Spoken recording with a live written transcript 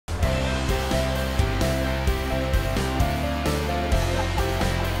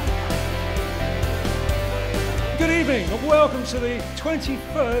evening and welcome to the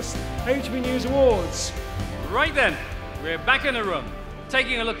 21st H&V News Awards. Right then, we're back in the room,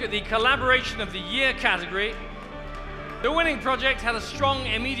 taking a look at the Collaboration of the Year category. The winning project had a strong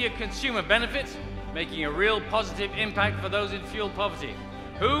immediate consumer benefit, making a real positive impact for those in fuel poverty.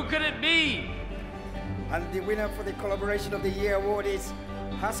 Who could it be? And the winner for the Collaboration of the Year award is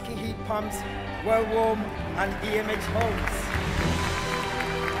Husky Heat Pumps, Well Warm and H&Vawards.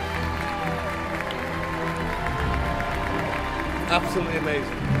 Absolutely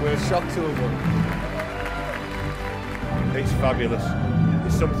amazing. We're shocked to have won. It's fabulous.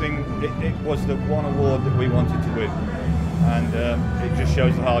 It's something, it was the one award that we wanted to win, and it just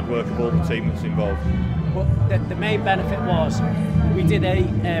shows the hard work of all the team that's involved. But the main benefit was we did a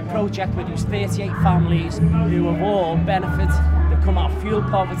project with these 38 families who have all benefited. They've come out of fuel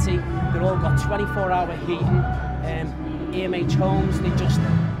poverty, they've all got 24-hour heating, EMH homes, they just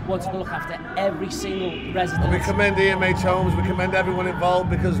wanted to look after every single resident. And we commend EMH Homes, we commend everyone involved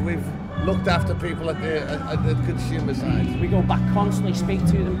because we've looked after people at the consumer side. We go back constantly, speak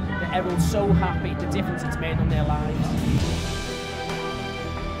to them, that everyone's so happy, the difference it's made on their lives.